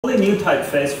New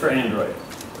typeface for Android.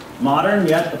 Modern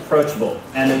yet approachable,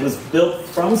 and it was built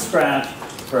from scratch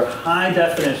for high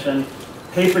definition,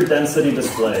 paper density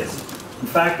displays. In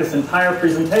fact, this entire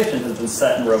presentation has been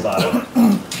set in Roboto.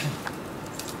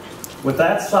 With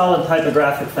that solid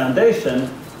typographic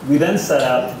foundation, we then set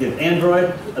out to give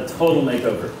Android a total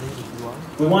makeover.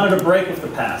 We wanted to break with the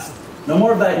past. No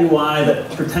more of that UI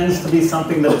that pretends to be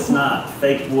something that it's not,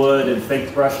 fake wood and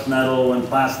fake brushed metal and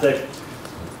plastic.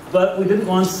 But we didn't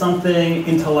want something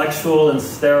intellectual and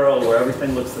sterile where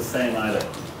everything looks the same either.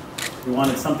 We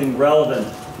wanted something relevant,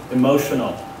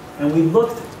 emotional, and we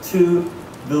looked to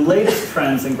the latest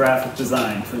trends in graphic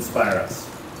design to inspire us.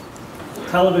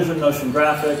 Television motion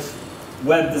graphics,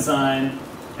 web design,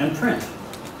 and print.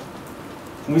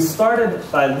 And we started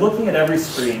by looking at every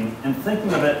screen and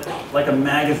thinking of it like a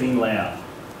magazine layout.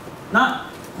 Not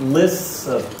lists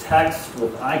of text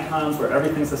with icons where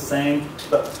everything's the same,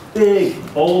 but big,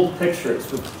 bold pictures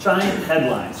with giant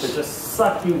headlines that just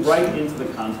suck you right into the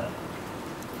content.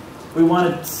 We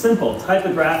wanted simple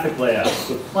typographic layouts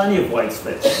with plenty of white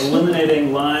space,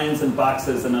 eliminating lines and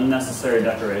boxes and unnecessary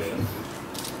decoration.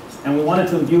 And we wanted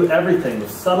to imbue everything with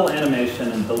subtle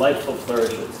animation and delightful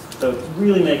flourishes to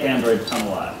really make Android come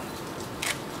alive.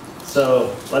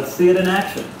 So let's see it in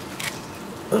action.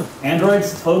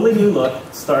 Android's totally new look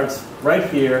starts right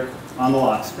here on the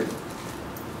lock screen.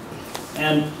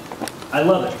 And I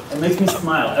love it. It makes me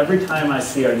smile every time I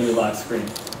see our new lock screen.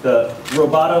 The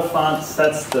Roboto font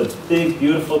sets the big,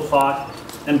 beautiful clock,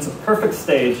 and it's a perfect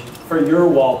stage for your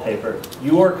wallpaper,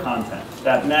 your content,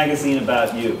 that magazine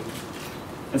about you.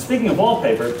 And speaking of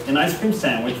wallpaper, in Ice Cream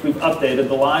Sandwich, we've updated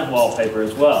the live wallpaper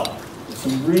as well, with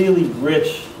some really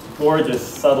rich, gorgeous,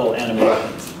 subtle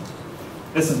animations.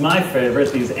 This is my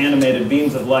favorite, these animated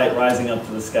beams of light rising up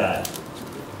to the sky.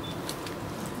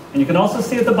 And you can also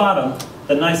see at the bottom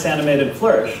the nice animated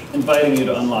flourish inviting you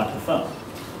to unlock the phone.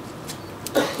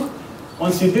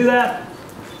 Once you do that,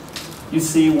 you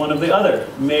see one of the other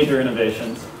major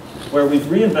innovations where we've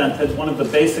reinvented one of the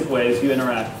basic ways you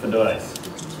interact with the device.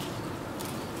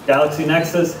 Galaxy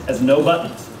Nexus has no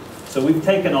buttons, so we've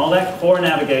taken all that core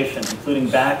navigation, including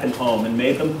back and home, and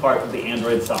made them part of the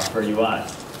Android software UI.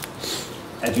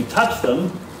 As you touch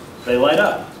them, they light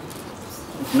up.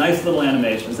 With nice little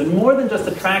animations, and more than just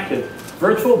attractive,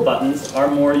 virtual buttons are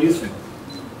more useful.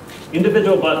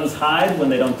 Individual buttons hide when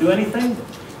they don't do anything,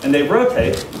 and they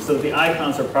rotate so that the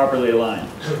icons are properly aligned.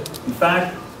 In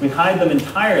fact, we hide them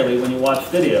entirely when you watch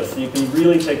videos, so you can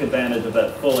really take advantage of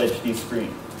that full HD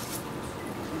screen.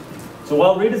 So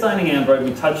while redesigning Android,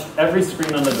 we touched every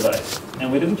screen on the device, and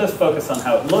we didn't just focus on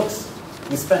how it looks.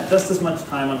 We spent just as much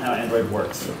time on how Android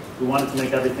works. We wanted to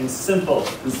make everything simple,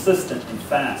 consistent, and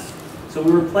fast. So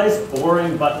we replaced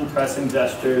boring button pressing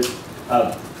presses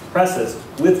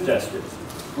with gestures.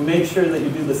 We made sure that you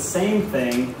do the same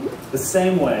thing, the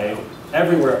same way,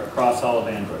 everywhere across all of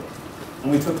Android.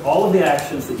 And we took all of the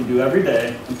actions that you do every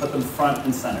day and put them front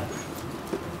and center.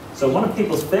 So one of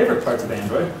people's favorite parts of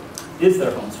Android is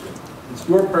their home screen. It's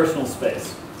your personal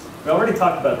space. We already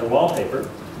talked about their wallpaper.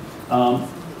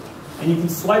 And you can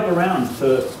swipe around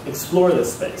to explore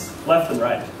this space, left and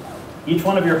right. Each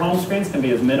one of your home screens can be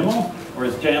as minimal or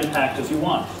as jam-packed as you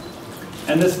want.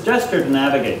 And this gesture to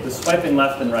navigate, this swiping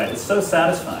left and right, is so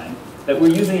satisfying that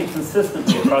we're using it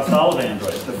consistently across all of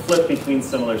Android to flip between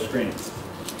similar screens.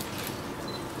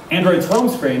 Android's home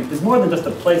screen is more than just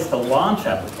a place to launch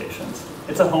applications.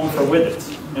 It's a home for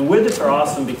widgets. And widgets are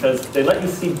awesome because they let you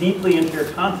see deeply into your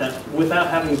content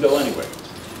without having to go anywhere.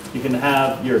 You can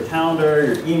have your calendar,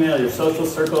 your email, your social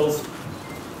circles.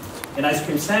 In Ice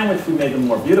Cream Sandwich, we made them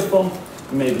more beautiful.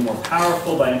 We made them more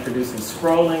powerful by introducing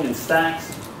scrolling and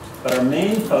stacks. But our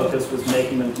main focus was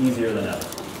making them easier than ever.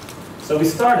 So we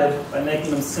started by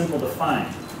making them simple to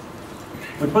find.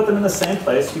 We put them in the same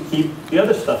place you keep the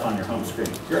other stuff on your home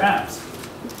screen, your apps.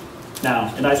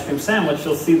 Now, in Ice Cream Sandwich,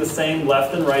 you'll see the same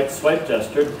left and right swipe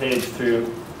gesture to page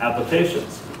through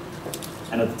applications.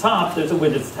 And at the top, there's a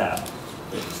Widgets tab.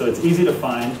 So it's easy to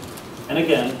find, and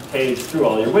again, page through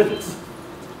all your widgets.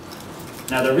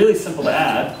 Now they're really simple to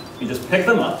add. You just pick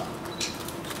them up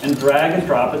and drag and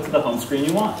drop it to the home screen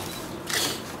you want.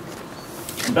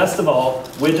 And best of all,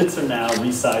 widgets are now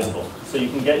resizable, so you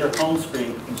can get your home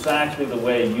screen exactly the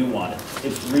way you want it.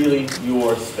 It's really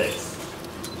your space.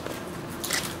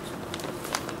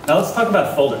 Now let's talk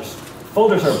about folders.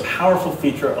 Folders are a powerful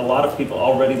feature a lot of people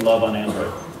already love on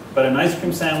Android. But in Ice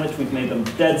Cream Sandwich, we've made them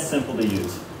dead simple to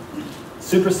use.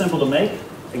 Super simple to make.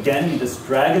 Again, you just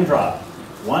drag and drop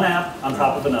one app on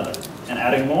top of another. And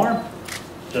adding more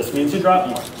just means you drop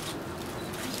more.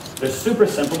 They're super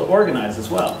simple to organize as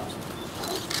well.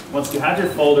 Once you have your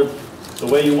folder the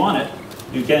way you want it,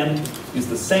 You again use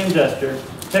the same gesture,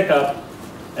 pick up,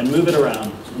 and move it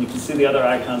around. And you can see the other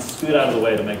icons scoot out of the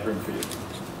way to make room for you.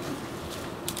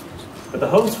 But the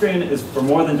home screen is for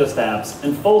more than just apps,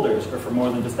 and folders are for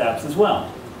more than just apps as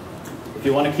well. If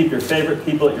you want to keep your favorite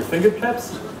people at your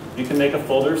fingertips, you can make a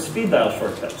folder of speed dial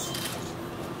shortcuts.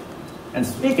 And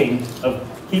speaking of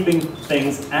keeping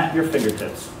things at your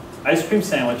fingertips, Ice Cream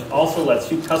Sandwich also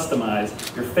lets you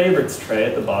customize your favorites tray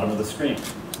at the bottom of the screen.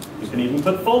 You can even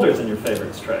put folders in your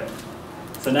favorites tray.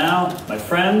 So now, my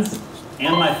friends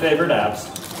and my favorite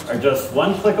apps are just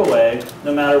one click away,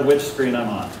 no matter which screen I'm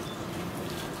on.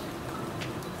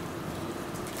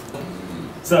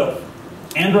 So,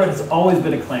 Android has always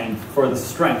been acclaimed for the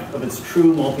strength of its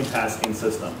true multitasking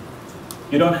system.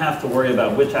 You don't have to worry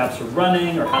about which apps are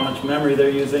running or how much memory they're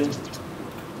using.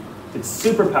 It's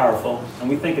super powerful, and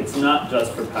we think it's not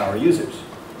just for power users.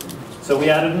 So we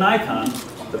added an icon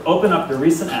to open up your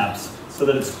recent apps so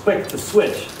that it's quick to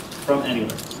switch from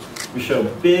anywhere. We show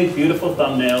big, beautiful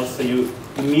thumbnails so you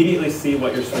immediately see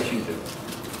what you're switching to.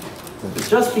 But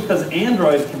just because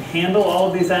Android can handle all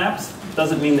of these apps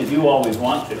doesn't mean that you always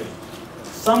want to.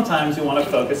 Sometimes you want to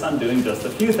focus on doing just a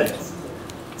few things.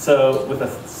 So with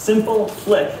a simple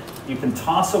flick, you can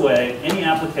toss away any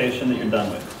application that you're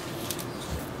done with.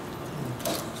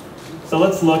 So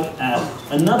let's look at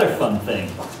another fun thing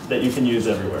that you can use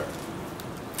everywhere.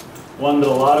 One that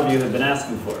a lot of you have been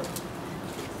asking for.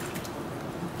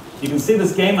 You can see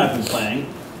this game I've been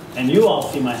playing, and you all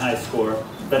see my high score,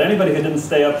 but anybody who didn't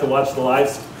stay up to watch the live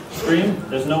stream,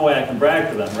 there's no way I can brag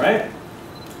to them, right?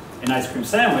 In Ice Cream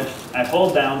Sandwich, I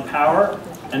hold down power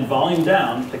and volume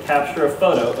down to capture a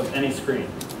photo of any screen.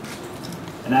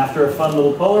 And after a fun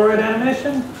little Polaroid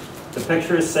animation, the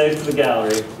picture is saved to the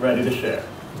gallery, ready to share.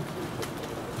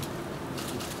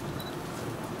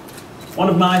 One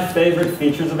of my favorite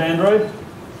features of Android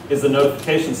is the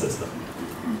notification system.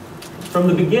 From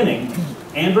the beginning,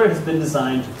 Android has been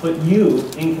designed to put you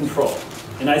in control.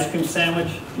 In Ice Cream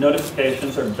Sandwich,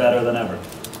 notifications are better than ever.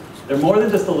 They're more than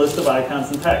just a list of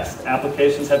icons and text.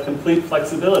 Applications have complete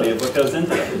flexibility of what goes into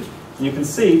them. And you can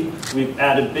see we've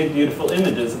added big, beautiful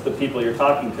images of the people you're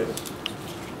talking to.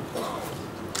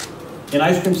 In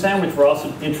Ice Cream Sandwich, we're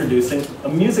also introducing a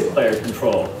music player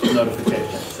control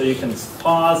notification. So you can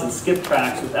pause and skip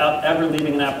tracks without ever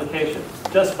leaving an application,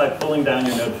 just by pulling down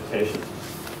your notification.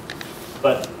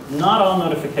 But not all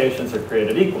notifications are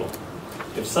created equal.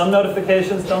 If some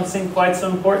notifications don't seem quite so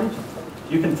important,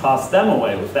 you can toss them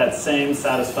away with that same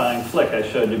satisfying flick I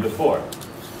showed you before.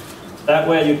 That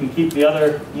way you can keep the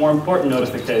other more important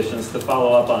notifications to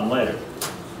follow up on later.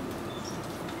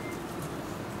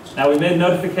 Now we made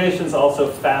notifications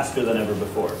also faster than ever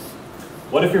before.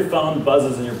 What if your phone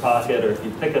buzzes in your pocket, or if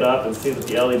you pick it up and see that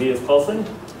the LED is pulsing?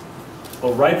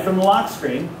 Well, right from the lock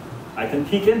screen, I can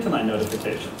peek into my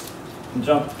notifications and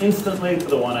jump instantly to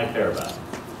the one I care about.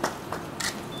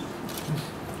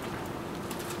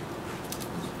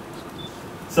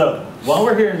 So, while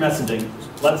we're here in messaging,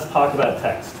 let's talk about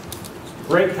text.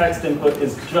 Great text input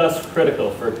is just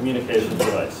critical for a communications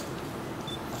device.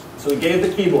 So we gave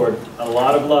the keyboard a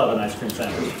lot of love in Ice Cream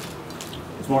Sandwich.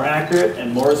 It's more accurate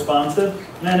and more responsive,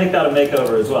 and it got a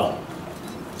makeover as well.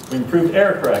 We improved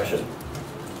error correction.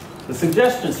 The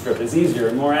suggestion strip is easier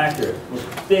and more accurate,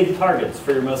 with big targets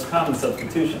for your most common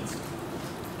substitutions.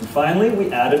 And finally,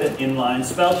 we added an inline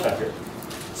spell checker.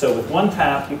 So with one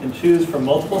tap, you can choose from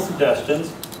multiple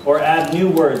suggestions or add new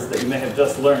words that you may have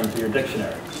just learned to your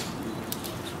dictionary.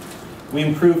 We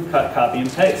improved cut, copy,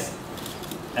 and paste,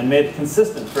 and made it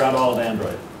consistent throughout all of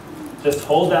Android. Just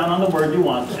hold down on the word you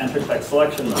want to enter text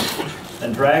selection mode,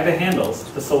 then drag the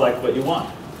handles to select what you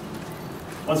want.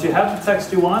 Once you have the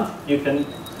text you want, you can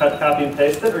cut, copy, and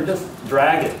paste it, or just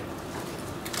drag it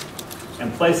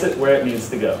and place it where it needs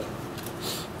to go.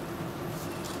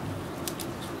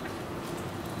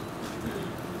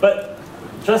 But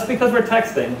just because we're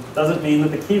texting doesn't mean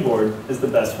that the keyboard is the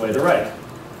best way to write.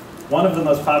 One of the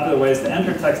most popular ways to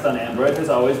enter text on Android has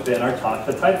always been our talk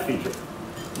to type feature.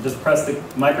 You just press the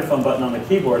microphone button on the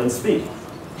keyboard and speak.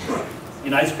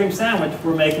 In Ice Cream Sandwich,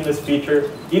 we're making this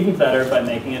feature even better by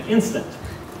making it instant.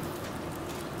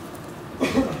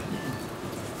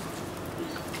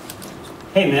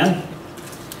 Hey man,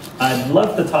 I'd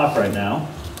love to talk right now,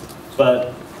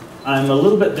 but I'm a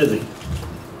little bit busy,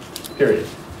 period.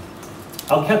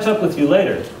 I'll catch up with you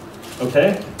later,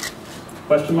 okay?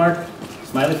 Question mark,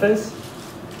 smiley face?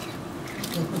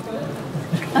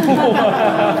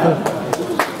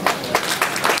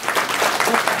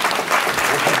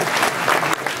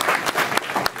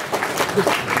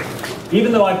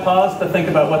 Even though I paused to think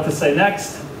about what to say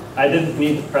next, I didn't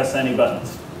need to press any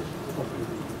buttons.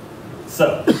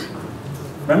 So,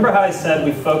 Remember how I said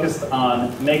we focused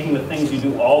on making the things you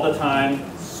do all the time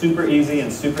super easy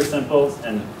and super simple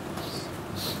and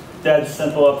dead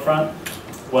simple up front?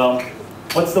 Well,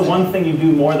 what's the one thing you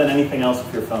do more than anything else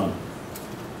with your phone?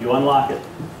 You unlock it.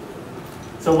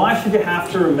 So why should you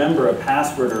have to remember a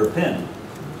password or a PIN?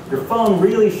 Your phone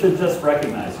really should just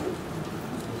recognize you.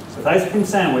 With Ice Cream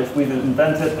Sandwich, we've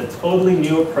invented a totally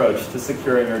new approach to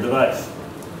securing your device.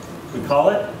 We call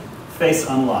it Face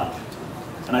Unlock.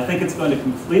 And I think it's going to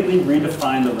completely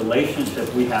redefine the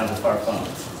relationship we have with our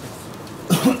phones.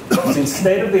 Using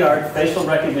state-of-the-art facial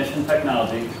recognition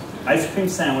technology, Ice Cream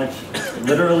Sandwich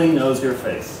literally knows your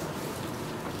face.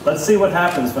 Let's see what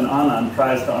happens when Anand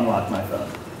tries to unlock my phone.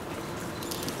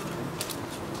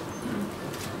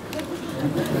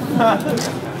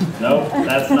 Nope,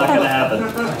 that's not going to happen.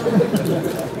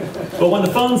 But when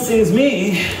the phone sees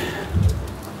me,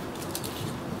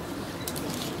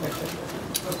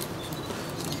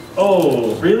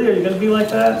 oh, really? Are you going to be like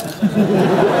that?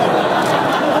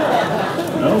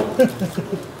 No?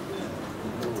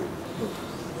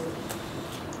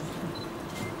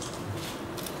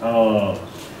 Oh,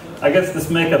 I guess this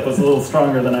makeup was a little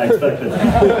stronger than I expected.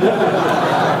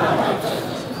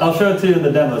 I'll show it to you in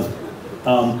the demos,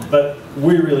 but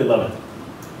we really love it.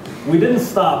 We didn't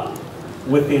stop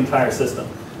with the entire system.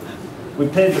 We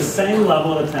paid the same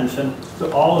level of attention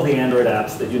to all of the Android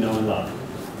apps that you know and love.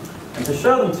 And to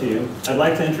show them to you, I'd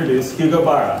like to introduce Hugo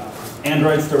Barra,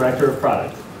 Android's Director of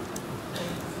Product.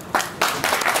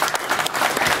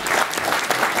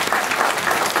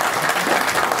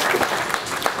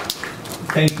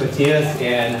 Thanks, Matthias,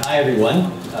 and hi,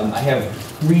 everyone. I have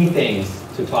 3 things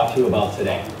to talk to you about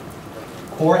today.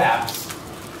 Core apps,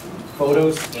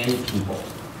 photos, and people.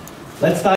 Let's dive